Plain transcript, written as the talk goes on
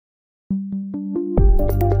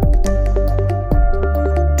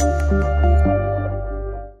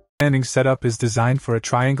Standing setup is designed for a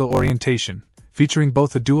triangle orientation, featuring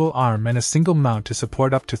both a dual arm and a single mount to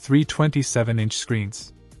support up to 3 27-inch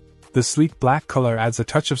screens. The sleek black color adds a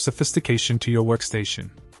touch of sophistication to your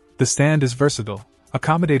workstation. The stand is versatile,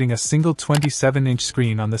 accommodating a single 27-inch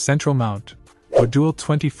screen on the central mount, or dual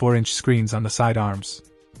 24-inch screens on the side arms.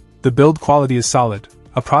 The build quality is solid,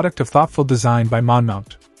 a product of thoughtful design by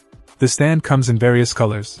MonMount. The stand comes in various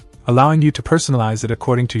colors, allowing you to personalize it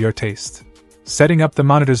according to your taste. Setting up the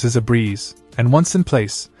monitors is a breeze, and once in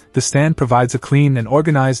place, the stand provides a clean and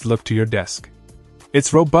organized look to your desk.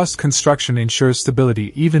 Its robust construction ensures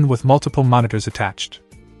stability even with multiple monitors attached.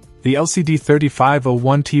 The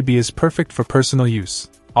LCD-3501T-B is perfect for personal use,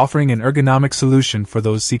 offering an ergonomic solution for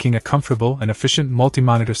those seeking a comfortable and efficient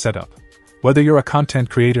multi-monitor setup. Whether you're a content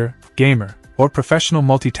creator, gamer, or professional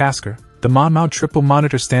multitasker, the MonMount triple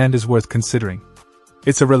monitor stand is worth considering.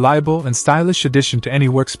 It's a reliable and stylish addition to any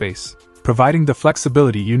workspace, providing the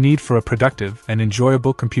flexibility you need for a productive and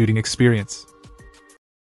enjoyable computing experience.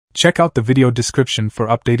 Check out the video description for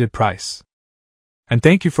updated price. And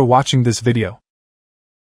thank you for watching this video.